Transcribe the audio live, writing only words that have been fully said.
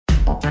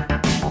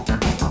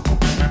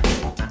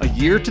A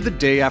year to the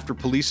day after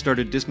police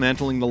started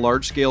dismantling the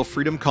large-scale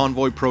Freedom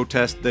Convoy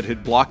protest that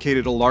had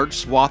blockaded a large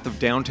swath of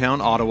downtown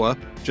Ottawa,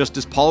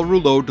 Justice Paul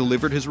Rouleau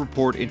delivered his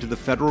report into the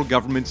federal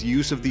government's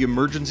use of the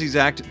Emergencies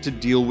Act to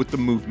deal with the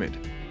movement.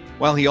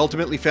 While he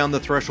ultimately found the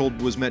threshold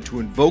was meant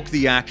to invoke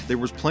the act, there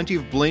was plenty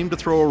of blame to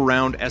throw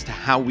around as to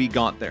how we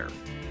got there.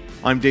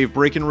 I'm Dave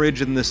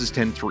Breckenridge, and this is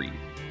 10-3.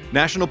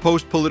 National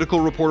Post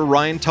political reporter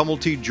Ryan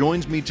Tumulty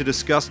joins me to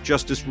discuss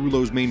Justice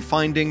Rouleau's main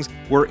findings,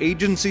 where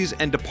agencies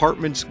and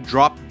departments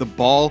dropped the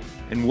ball,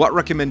 and what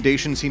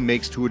recommendations he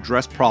makes to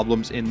address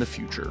problems in the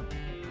future.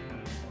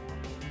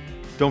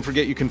 Don't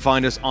forget you can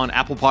find us on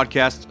Apple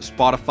Podcasts,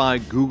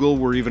 Spotify, Google,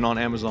 we're even on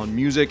Amazon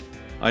Music.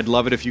 I'd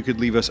love it if you could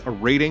leave us a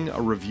rating, a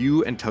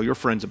review, and tell your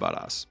friends about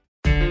us.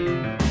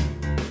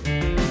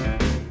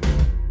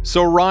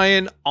 So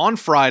Ryan, on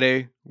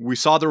Friday, we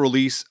saw the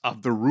release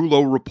of the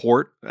Rouleau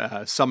report,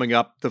 summing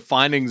up the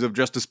findings of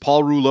Justice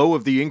Paul Rouleau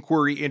of the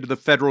inquiry into the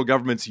federal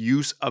government's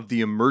use of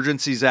the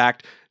Emergencies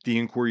Act. The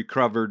inquiry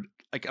covered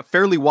like a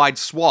fairly wide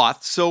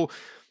swath. So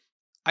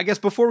I guess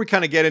before we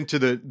kind of get into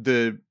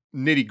the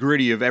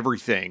nitty-gritty of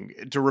everything,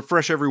 to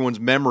refresh everyone's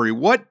memory,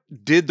 what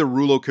did the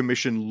Rouleau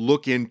Commission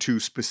look into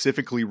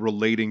specifically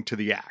relating to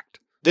the act?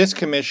 This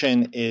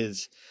commission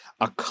is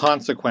a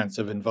consequence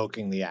of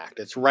invoking the act.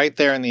 It's right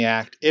there in the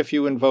act. If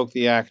you invoke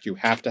the act, you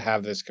have to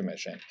have this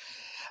commission.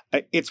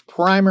 Its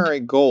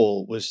primary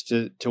goal was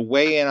to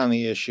weigh in on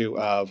the issue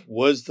of,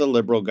 was the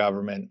Liberal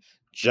government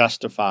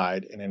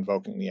justified in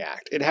invoking the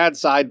act? It had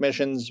side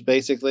missions,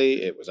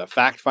 basically. It was a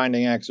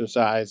fact-finding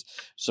exercise,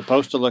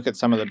 supposed to look at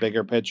some of the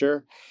bigger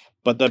picture.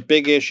 But the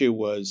big issue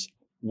was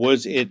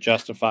it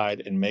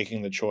justified in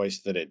making the choice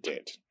that it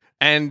did?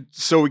 And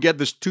so we get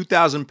this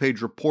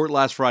 2,000-page report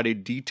last Friday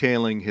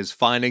detailing his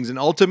findings. And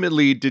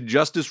ultimately, did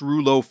Justice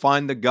Rouleau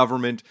find the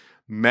government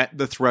met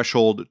the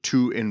threshold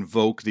to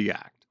invoke the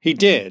act? He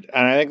did.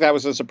 And I think that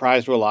was a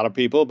surprise to a lot of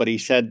people. But he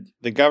said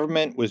the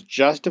government was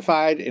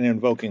justified in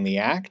invoking the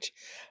act,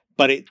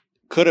 but it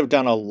could have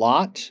done a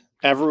lot.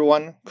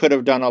 Everyone could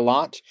have done a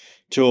lot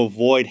to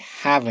avoid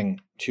having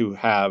to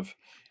have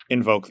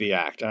invoke the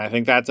act. And I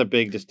think that's a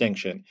big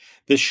distinction.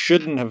 This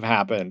shouldn't have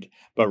happened,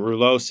 but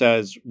Rouleau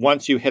says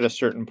once you hit a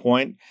certain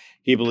point,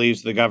 he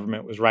believes the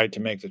government was right to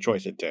make the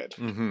choice it did.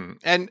 Mm-hmm.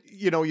 And,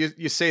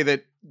 you say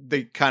that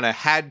they kind of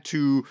had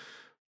to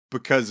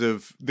because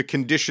of the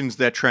conditions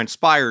that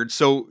transpired.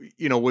 So,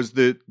 was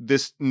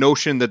this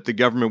notion that the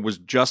government was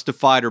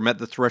justified or met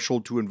the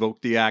threshold to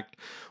invoke the act,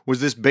 was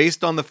this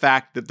based on the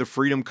fact that the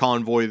Freedom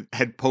Convoy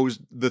had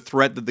posed the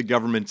threat that the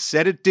government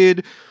said it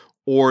did,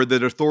 or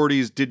that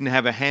authorities didn't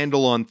have a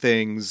handle on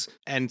things,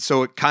 and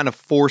so it kind of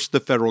forced the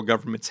federal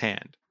government's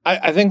hand?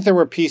 I think there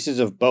were pieces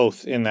of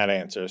both in that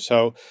answer.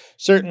 So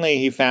certainly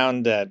he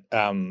found that,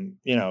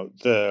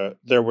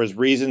 there was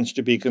reasons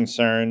to be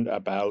concerned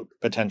about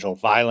potential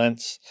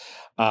violence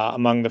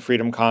among the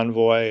Freedom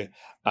Convoy.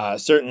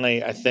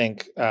 Certainly, I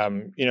think,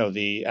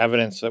 the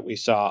evidence that we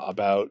saw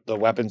about the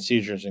weapon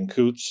seizures in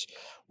Coutts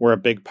were a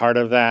big part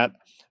of that.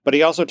 But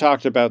he also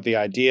talked about the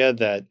idea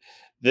that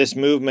this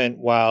movement,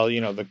 while,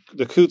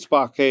 the Coutts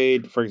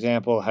blockade, for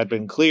example, had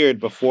been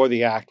cleared before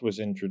the act was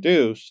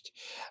introduced,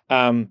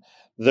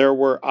 there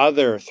were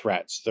other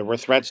threats. There were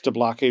threats to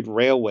blockade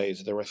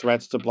railways. There were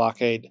threats to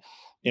blockade,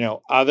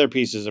 other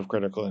pieces of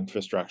critical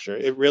infrastructure.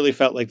 It really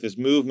felt like this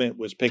movement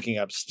was picking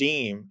up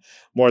steam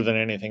more than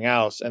anything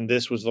else, and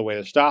this was the way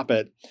to stop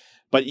it.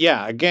 But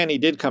yeah, again, he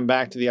did come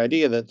back to the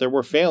idea that there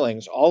were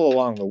failings all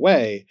along the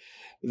way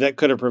that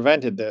could have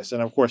prevented this.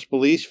 And of course,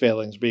 police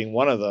failings being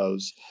one of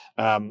those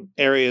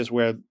areas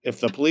where if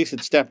the police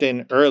had stepped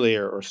in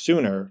earlier or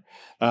sooner,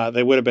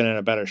 they would have been in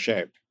a better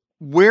shape.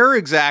 Where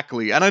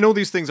exactly, and I know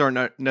these things are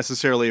not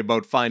necessarily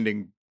about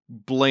finding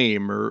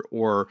blame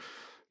or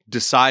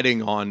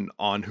deciding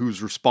on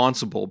who's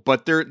responsible,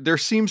 but there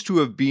seems to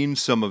have been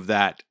some of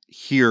that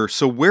here.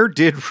 So where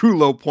did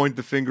Rouleau point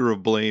the finger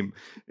of blame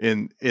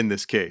in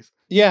this case?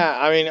 Yeah,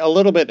 I mean, a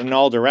little bit in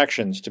all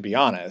directions, to be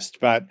honest.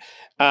 But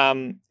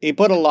he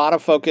put a lot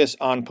of focus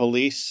on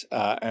police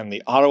and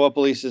the Ottawa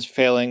police's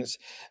failings.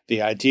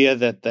 The idea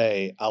that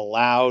they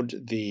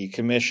allowed the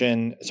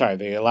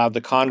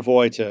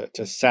convoy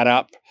to set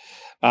up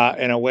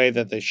in a way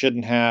that they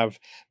shouldn't have,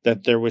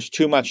 that there was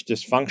too much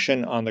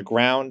dysfunction on the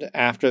ground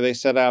after they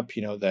set up,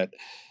 that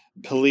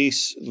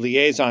police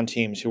liaison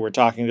teams who were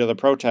talking to the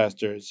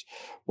protesters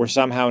were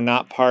somehow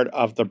not part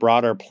of the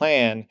broader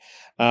plan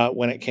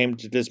when it came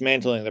to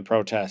dismantling the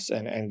protests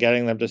and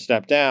getting them to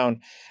step down.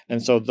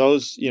 And so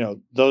those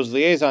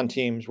liaison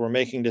teams were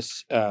making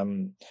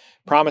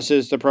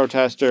promises to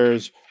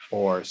protesters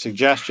or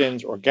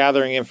suggestions or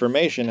gathering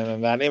information, and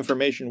then that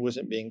information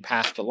wasn't being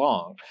passed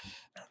along.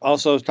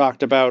 Also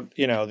talked about,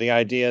 the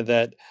idea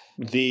that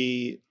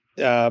the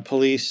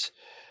police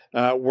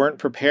weren't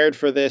prepared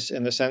for this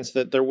in the sense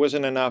that there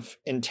wasn't enough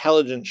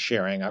intelligence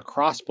sharing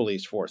across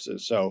police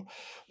forces. So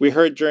we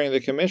heard during the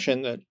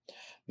commission that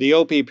the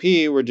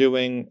OPP were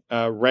doing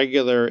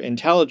regular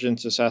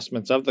intelligence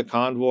assessments of the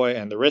convoy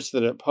and the risks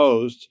that it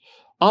posed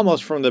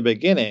almost from the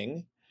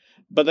beginning,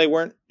 but they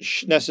weren't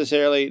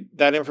necessarily,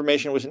 that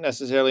information wasn't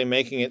necessarily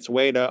making its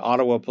way to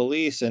Ottawa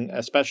police and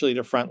especially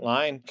to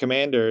frontline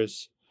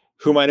commanders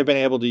who might have been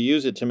able to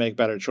use it to make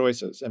better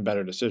choices and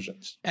better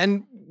decisions.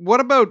 And what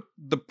about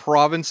the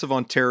province of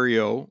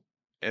Ontario,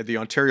 the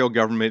Ontario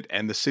government,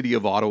 and the city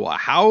of Ottawa?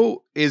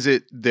 How is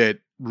it that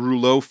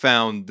Rouleau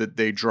found that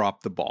they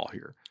dropped the ball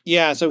here?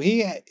 Yeah, so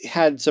he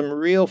had some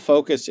real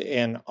focus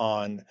in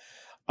on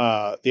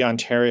the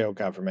Ontario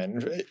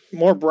government.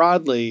 More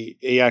broadly,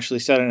 he actually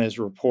said in his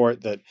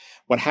report that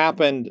what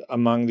happened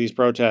among these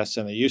protests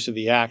and the use of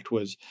the act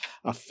was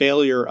a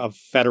failure of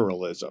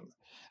federalism.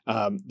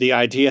 The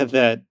idea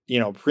that,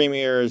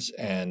 premiers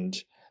and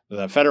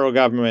the federal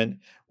government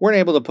weren't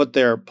able to put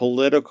their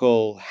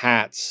political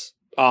hats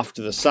off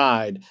to the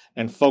side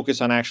and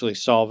focus on actually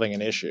solving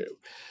an issue.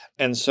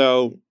 And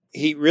so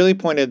he really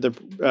pointed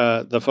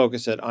the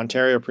focus at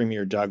Ontario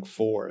Premier Doug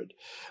Ford,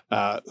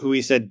 who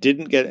he said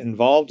didn't get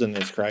involved in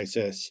this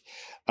crisis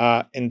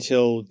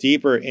until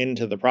deeper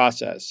into the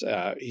process.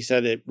 He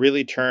said it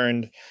really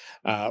turned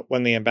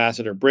when the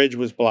Ambassador Bridge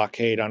was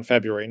blockaded on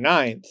February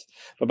 9th.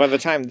 But by the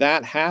time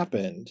that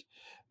happened,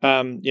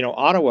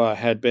 Ottawa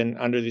had been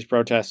under these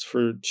protests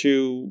for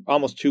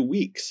almost 2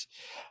 weeks.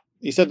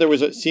 He said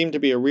there seemed to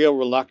be a real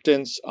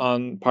reluctance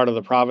on part of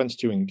the province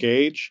to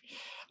engage.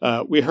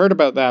 We heard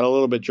about that a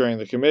little bit during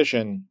the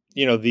commission.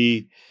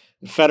 The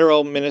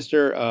federal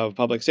minister of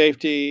public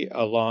safety,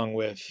 along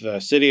with the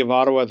city of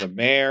Ottawa, the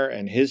mayor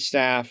and his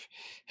staff,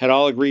 had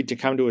all agreed to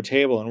come to a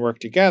table and work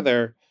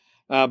together.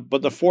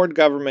 But the Ford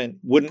government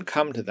wouldn't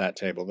come to that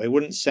table. They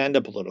wouldn't send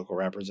a political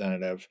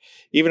representative,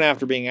 even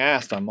after being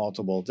asked on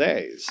multiple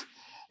days.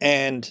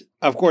 And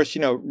of course,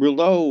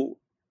 Rouleau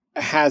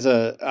has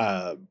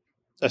a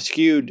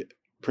skewed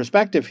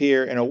perspective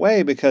here in a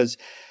way because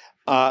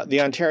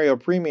the Ontario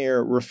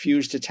Premier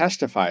refused to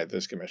testify at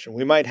this commission.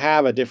 We might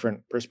have a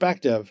different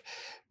perspective,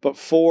 but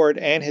Ford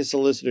and his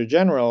Solicitor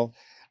General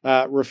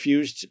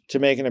refused to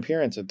make an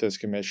appearance at this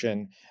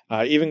commission,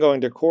 even going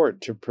to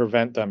court to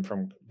prevent them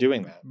from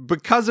doing that.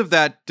 Because of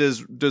that,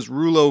 does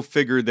Rouleau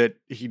figure that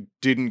he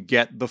didn't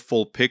get the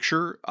full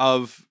picture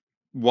of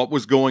what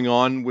was going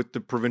on with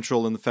the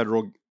provincial and the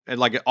federal,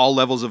 like at all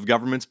levels of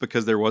governments,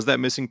 because there was that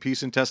missing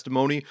piece in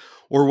testimony?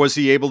 Or was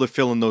he able to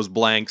fill in those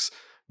blanks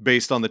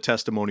based on the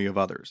testimony of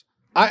others?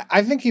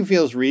 I think he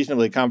feels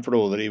reasonably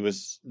comfortable that he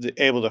was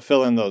able to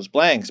fill in those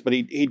blanks, but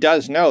he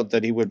does note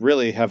that he would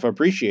really have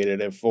appreciated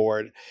if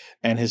Ford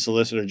and his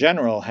Solicitor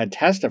General had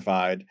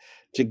testified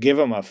to give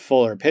him a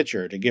fuller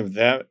picture, to give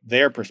them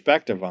their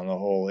perspective on the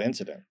whole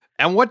incident.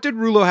 And what did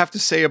Rouleau have to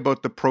say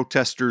about the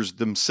protesters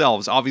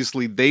themselves?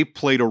 Obviously, they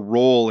played a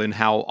role in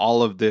how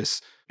all of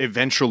this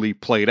eventually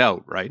played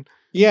out, right?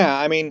 Yeah,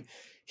 I mean,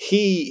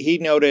 he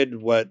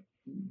noted what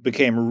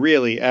became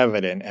really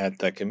evident at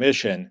the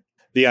commission.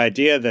 The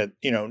idea that,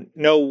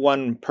 no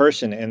one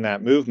person in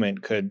that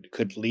movement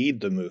could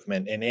lead the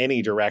movement in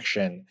any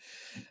direction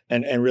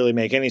and really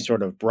make any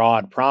sort of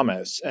broad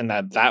promise. And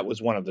that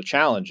was one of the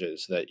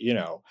challenges that,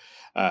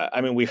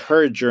 we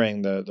heard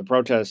during the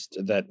protest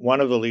that one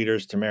of the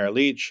leaders, Tamara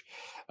Lich,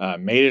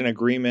 made an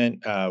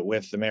agreement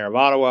with the mayor of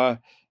Ottawa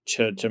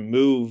to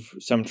move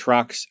some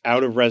trucks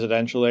out of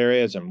residential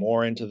areas and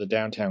more into the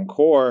downtown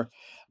core.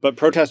 But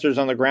protesters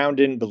on the ground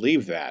didn't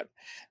believe that.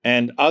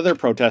 And other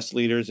protest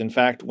leaders, in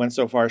fact, went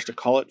so far as to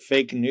call it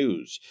fake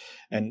news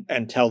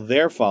and tell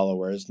their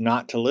followers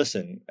not to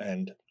listen.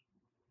 And,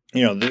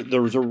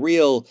 there was a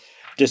real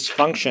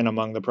dysfunction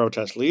among the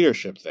protest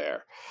leadership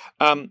there.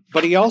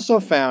 But he also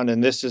found,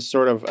 and this is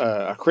sort of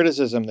a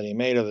criticism that he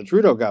made of the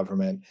Trudeau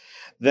government,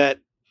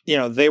 that,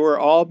 they were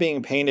all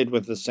being painted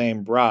with the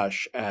same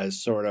brush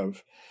as sort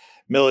of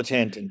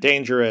militant and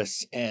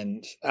dangerous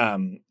and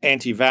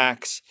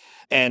anti-vax.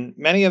 And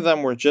many of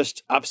them were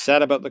just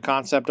upset about the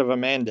concept of a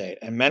mandate.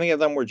 And many of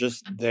them were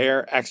just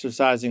there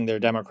exercising their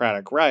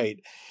democratic right.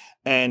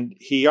 And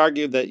he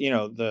argued that,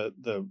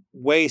 the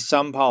way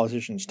some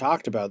politicians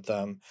talked about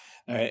them,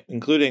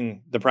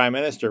 including the prime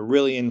minister,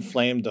 really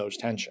inflamed those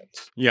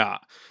tensions. Yeah.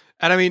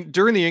 And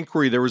during the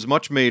inquiry, there was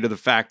much made of the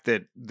fact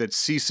that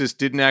CSIS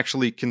didn't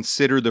actually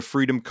consider the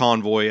Freedom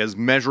Convoy as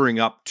measuring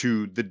up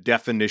to the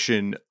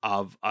definition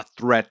of a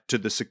threat to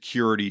the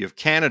security of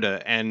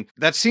Canada. And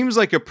that seems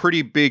like a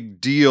pretty big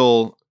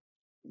deal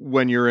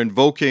when you're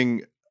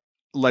invoking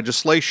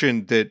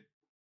legislation that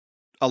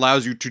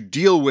allows you to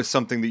deal with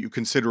something that you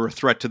consider a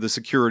threat to the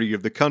security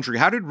of the country.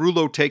 How did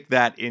Rouleau take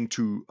that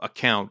into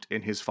account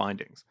in his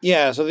findings?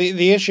 Yeah, so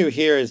the issue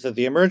here is that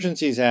the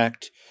Emergencies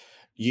Act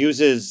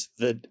uses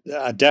the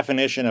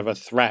definition of a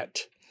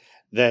threat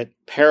that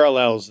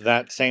parallels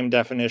that same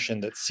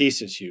definition that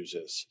CSIS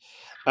uses.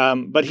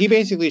 But he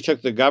basically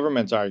took the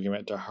government's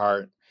argument to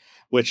heart,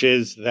 which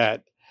is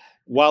that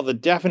while the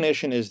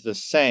definition is the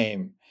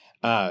same,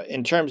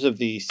 in terms of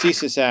the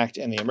CSIS Act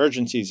and the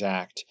Emergencies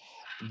Act,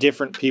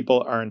 different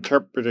people are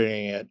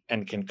interpreting it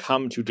and can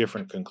come to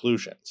different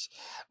conclusions.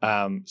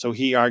 So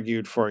he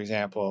argued, for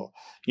example,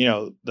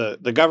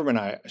 the government,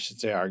 I should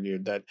say,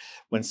 argued that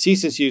when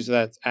CSIS uses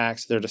that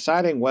acts, they're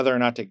deciding whether or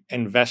not to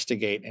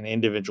investigate an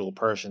individual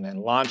person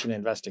and launch an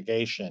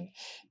investigation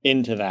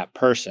into that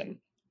person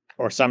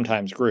or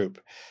sometimes group.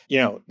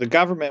 The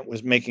government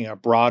was making a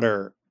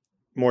broader,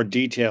 more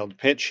detailed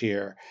pitch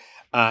here,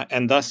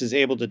 and thus is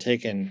able to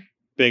take in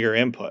bigger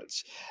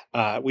inputs.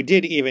 We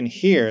did even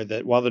hear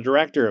that while the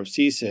director of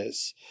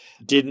CSIS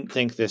didn't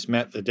think this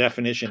met the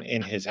definition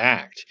in his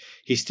act,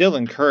 he still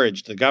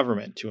encouraged the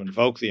government to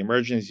invoke the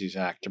Emergencies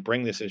Act to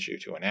bring this issue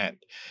to an end.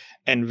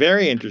 And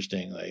very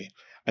interestingly,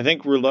 I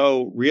think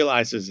Rouleau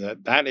realizes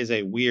that that is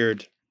a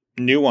weird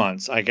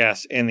nuance, I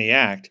guess, in the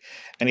act.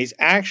 And he's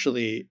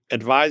actually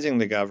advising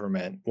the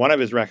government. One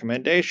of his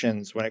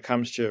recommendations when it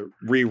comes to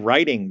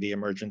rewriting the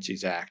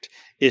Emergencies Act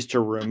is to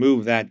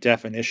remove that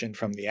definition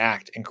from the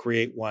act and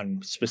create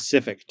one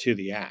specific to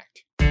the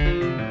act.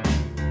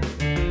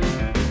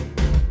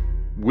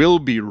 We'll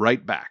be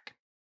right back.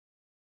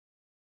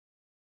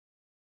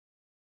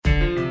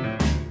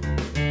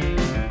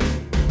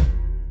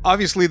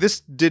 Obviously,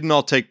 this didn't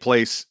all take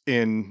place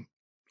in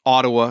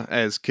Ottawa,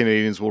 as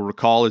Canadians will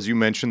recall. As you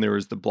mentioned, there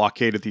was the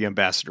blockade at the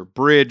Ambassador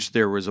Bridge.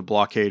 There was a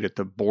blockade at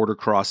the border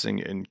crossing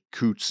in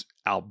Coutts,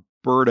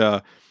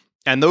 Alberta.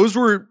 And those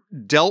were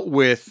dealt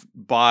with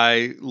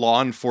by law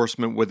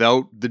enforcement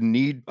without the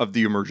need of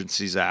the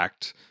Emergencies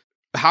Act.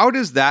 How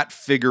does that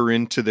figure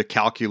into the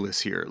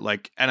calculus here?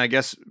 And I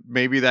guess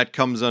maybe that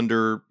comes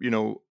under,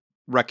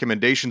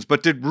 recommendations.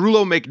 But did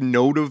Rouleau make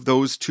note of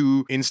those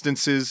two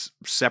instances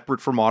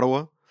separate from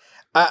Ottawa?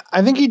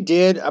 I think he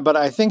did, but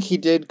I think he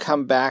did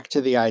come back to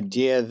the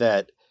idea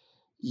that,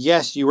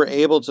 yes, you were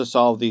able to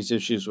solve these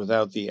issues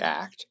without the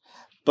act,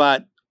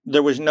 but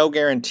there was no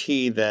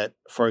guarantee that,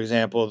 for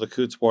example, the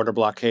Coutts border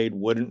blockade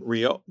wouldn't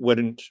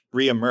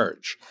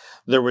reemerge.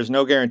 There was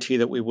no guarantee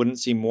that we wouldn't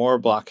see more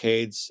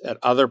blockades at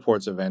other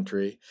ports of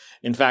entry.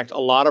 In fact, a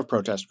lot of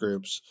protest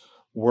groups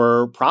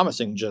were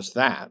promising just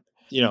that.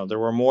 There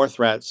were more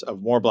threats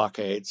of more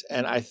blockades.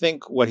 And I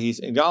think what he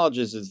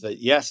acknowledges is that,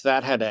 yes,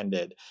 that had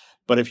ended.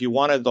 But if you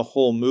wanted the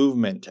whole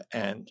movement to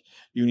end,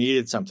 you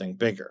needed something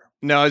bigger.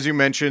 Now, as you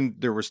mentioned,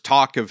 there was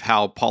talk of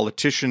how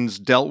politicians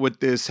dealt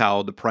with this,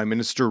 how the Prime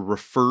Minister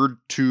referred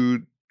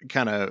to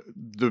kind of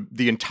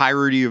the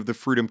entirety of the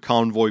Freedom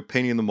Convoy,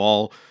 painting them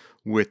all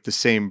with the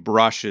same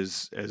brush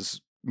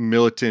as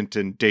militant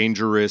and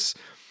dangerous.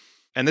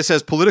 And this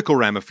has political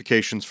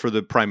ramifications for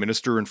the Prime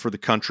Minister and for the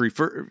country.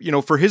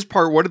 For his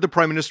part, what did the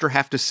Prime Minister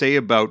have to say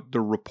about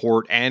the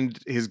report and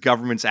his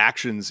government's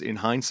actions in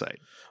hindsight?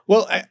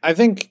 Well, I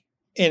think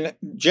in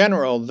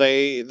general,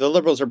 the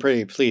Liberals are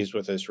pretty pleased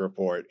with this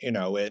report.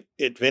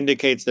 It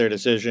vindicates their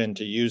decision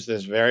to use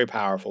this very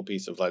powerful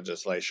piece of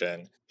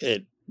legislation.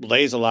 It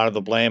lays a lot of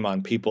the blame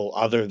on people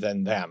other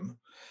than them,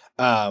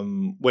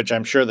 which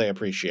I'm sure they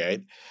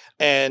appreciate.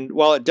 And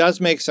while it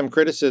does make some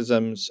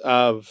criticisms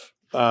of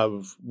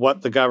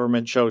what the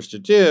government chose to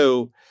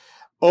do,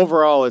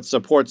 overall it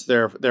supports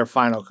their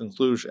final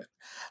conclusion.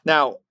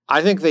 Now,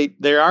 I think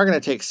they are going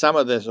to take some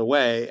of this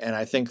away, and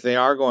I think they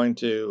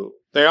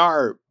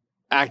are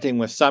acting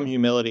with some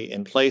humility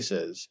in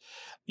places.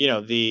 Like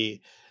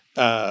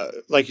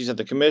you said,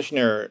 the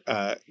commissioner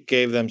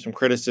gave them some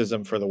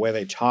criticism for the way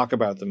they talk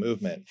about the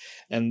movement.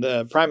 And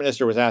the Prime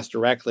Minister was asked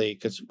directly,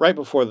 because right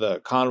before the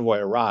convoy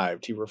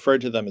arrived, he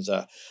referred to them as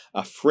a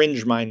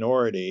fringe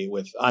minority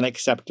with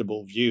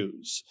unacceptable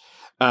views.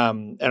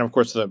 And of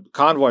course, the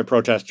convoy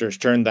protesters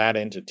turned that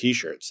into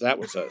T-shirts. That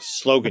was a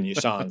slogan you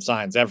saw on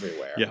signs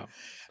everywhere. Yeah.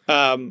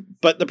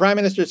 But the Prime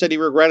Minister said he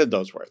regretted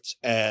those words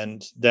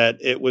and that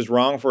it was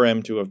wrong for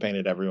him to have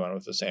painted everyone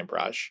with the same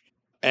brush.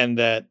 And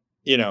that,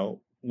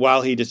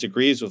 while he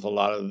disagrees with a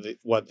lot of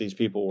what these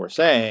people were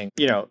saying,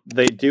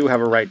 they do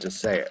have a right to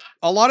say it.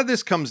 A lot of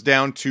this comes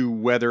down to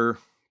whether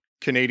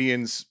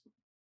Canadians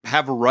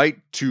have a right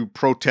to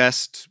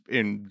protest,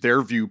 in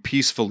their view,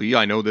 peacefully.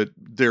 I know that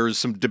there's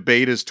some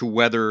debate as to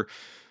whether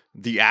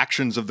the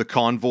actions of the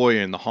convoy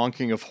and the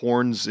honking of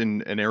horns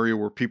in an area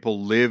where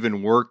people live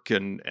and work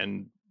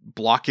and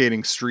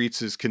blockading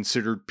streets is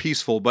considered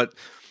peaceful. But,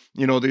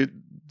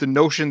 the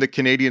notion that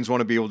Canadians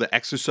want to be able to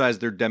exercise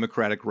their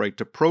democratic right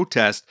to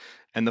protest,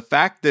 and the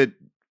fact that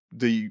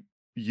the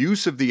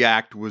use of the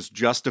act was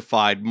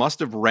justified must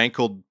have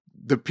rankled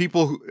the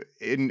people who,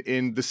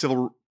 in the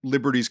civil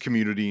liberties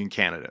community in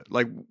Canada.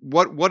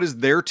 What is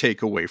their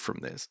takeaway from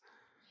this?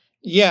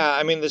 Yeah,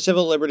 I mean, the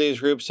civil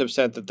liberties groups have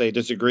said that they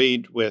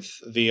disagreed with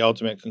the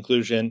ultimate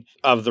conclusion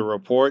of the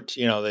report.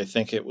 They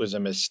think it was a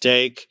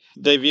mistake.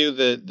 They view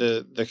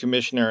the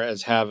commissioner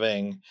as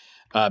having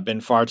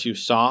been far too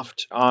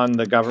soft on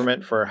the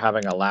government for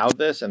having allowed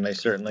this, and they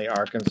certainly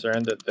are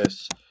concerned that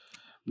this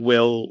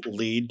will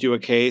lead to a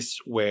case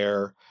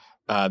where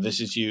this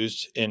is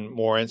used in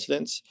more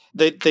incidents.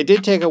 They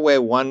did take away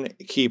one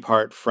key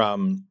part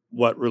from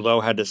what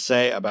Rouleau had to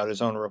say about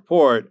his own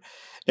report,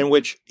 in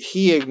which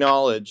he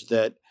acknowledged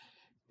that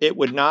it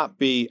would not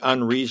be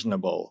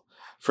unreasonable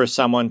for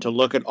someone to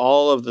look at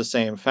all of the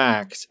same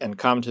facts and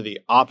come to the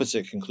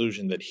opposite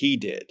conclusion that he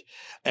did.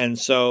 And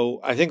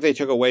so I think they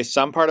took away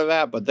some part of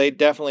that, but they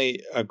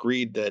definitely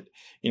agreed that,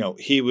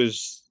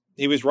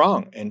 he was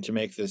wrong and to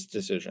make this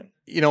decision.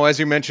 As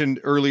you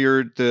mentioned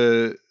earlier,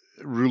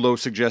 Rouleau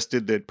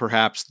suggested that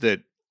perhaps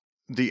that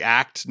the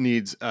act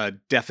needs a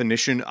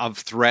definition of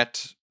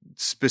threat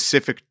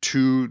specific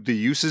to the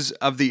uses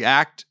of the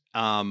act.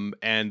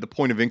 And the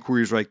point of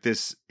inquiries like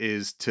this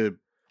is to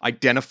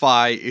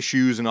identify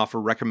issues and offer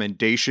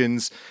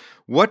recommendations.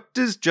 What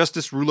does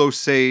Justice Rouleau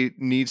say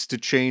needs to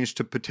change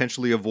to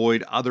potentially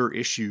avoid other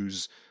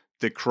issues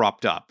that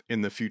cropped up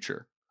in the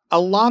future?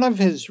 A lot of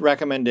his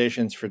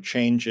recommendations for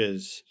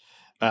changes,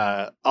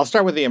 I'll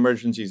start with the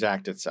Emergencies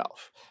Act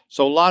itself.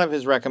 So a lot of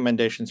his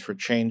recommendations for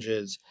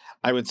changes,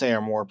 I would say,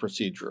 are more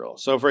procedural.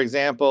 So, for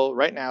example,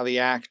 right now the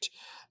Act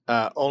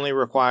only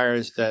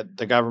requires that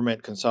the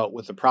government consult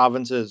with the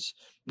provinces,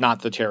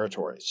 not the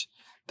territories.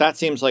 That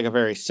seems like a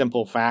very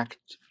simple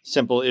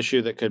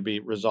issue that could be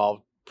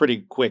resolved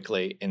pretty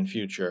quickly in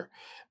future,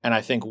 and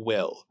I think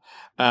will.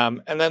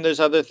 And then there's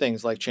other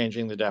things like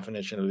changing the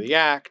definition of the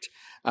Act.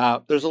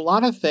 There's a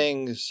lot of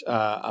things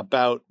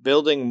about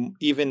building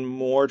even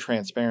more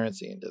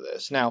transparency into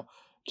this. Now,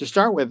 to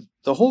start with,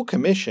 the whole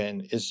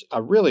commission is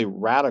a really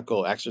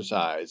radical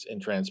exercise in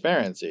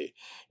transparency.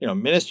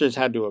 Ministers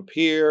had to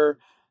appear.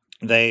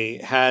 They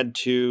had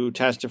to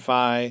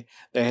testify.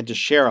 They had to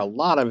share a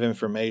lot of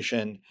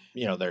information,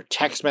 their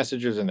text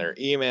messages and their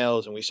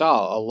emails. And we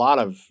saw a lot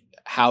of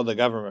how the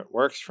government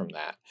works from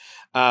that.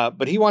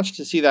 But he wants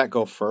to see that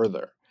go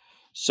further.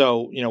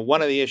 So,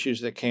 one of the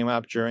issues that came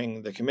up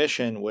during the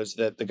commission was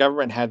that the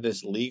government had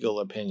this legal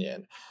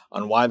opinion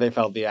on why they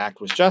felt the act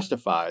was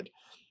justified,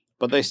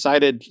 but they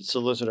cited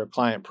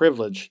solicitor-client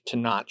privilege to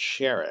not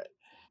share it.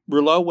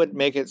 Rouleau would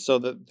make it so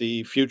that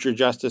the future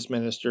justice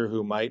minister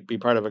who might be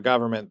part of a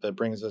government that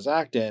brings this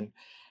act in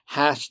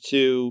has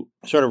to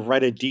sort of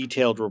write a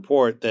detailed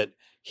report that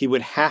he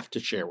would have to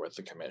share with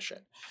the commission.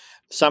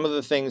 Some of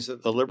the things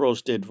that the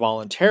Liberals did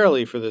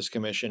voluntarily for this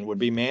commission would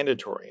be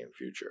mandatory in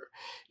future.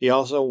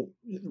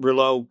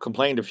 Rouleau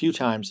complained a few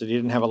times that he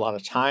didn't have a lot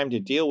of time to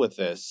deal with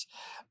this.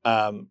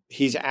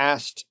 He's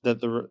asked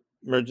that the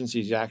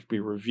Emergencies Act be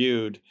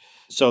reviewed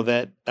so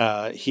that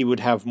he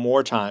would have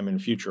more time in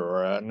future,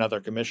 or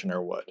another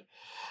commissioner would.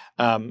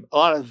 A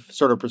lot of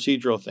sort of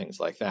procedural things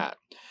like that.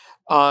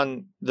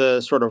 On the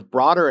sort of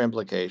broader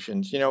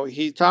implications,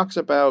 he talks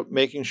about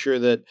making sure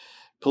that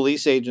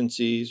police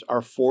agencies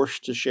are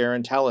forced to share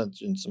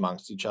intelligence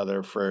amongst each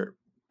other for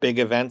big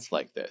events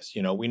like this.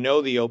 We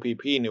know the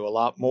OPP knew a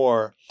lot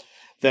more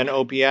than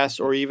OPS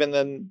or even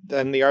than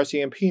the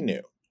RCMP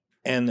knew.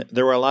 And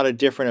there were a lot of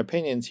different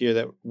opinions here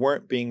that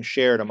weren't being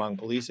shared among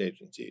police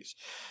agencies.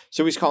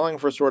 So he's calling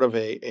for sort of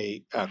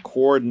a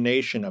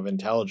coordination of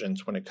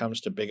intelligence when it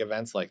comes to big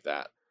events like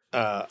that,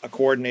 a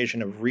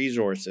coordination of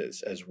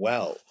resources as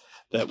well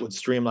that would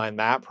streamline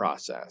that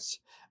process.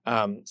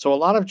 So a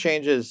lot of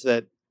changes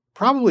that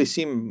probably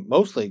seem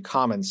mostly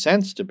common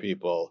sense to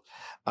people,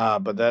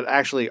 but that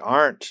actually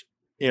aren't,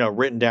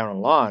 written down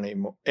in law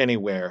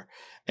anywhere,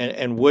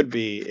 and would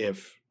be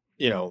if,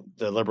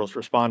 the Liberals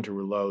respond to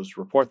Rouleau's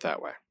report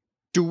that way.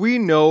 Do we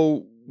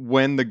know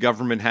when the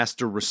government has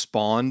to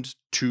respond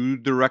to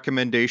the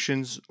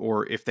recommendations,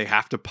 or if they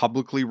have to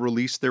publicly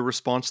release their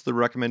response to the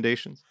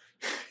recommendations?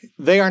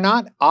 They are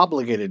not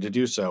obligated to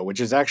do so, which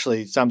is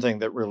actually something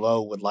that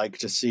Rouleau would like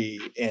to see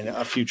in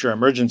a future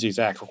Emergencies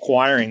Act,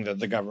 requiring that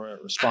the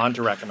government respond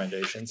to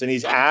recommendations. And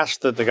he's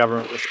asked that the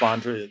government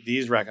respond to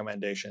these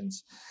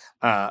recommendations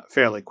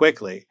fairly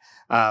quickly.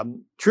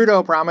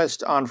 Trudeau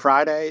promised on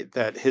Friday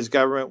that his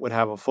government would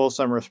have a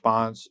fulsome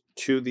response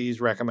to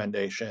these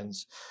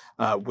recommendations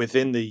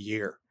within the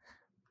year.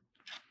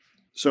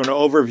 So an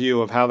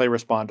overview of how they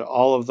respond to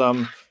all of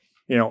them.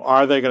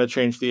 Are they going to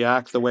change the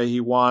act the way he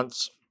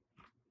wants?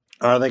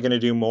 Are they going to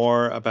do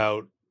more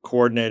about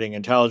coordinating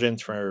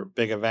intelligence for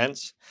big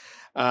events?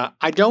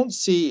 I don't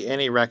see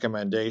any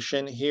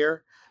recommendation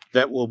here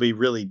that will be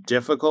really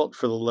difficult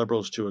for the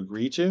Liberals to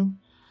agree to.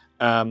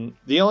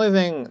 The only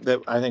thing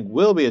that I think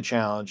will be a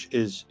challenge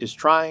is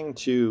trying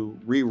to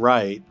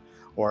rewrite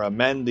or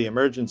amend the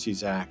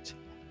Emergencies Act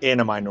in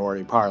a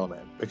minority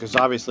parliament, because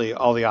obviously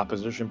all the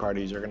opposition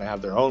parties are going to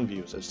have their own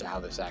views as to how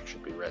this act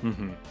should be written.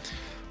 Mm-hmm.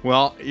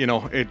 Well,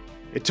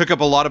 it took up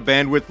a lot of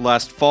bandwidth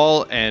last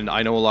fall, and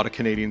I know a lot of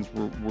Canadians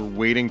were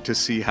waiting to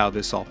see how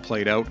this all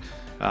played out.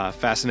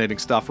 Fascinating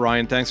stuff.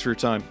 Ryan, thanks for your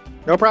time.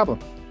 No problem.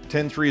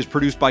 10-3 is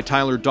produced by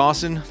Tyler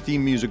Dawson,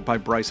 theme music by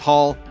Bryce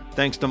Hall.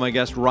 Thanks to my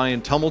guest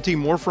Ryan Tumulty.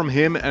 More from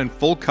him and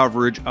full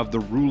coverage of the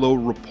Rouleau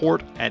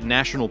Report at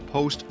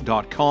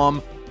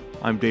nationalpost.com.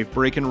 I'm Dave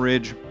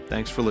Breckenridge.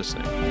 Thanks for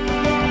listening.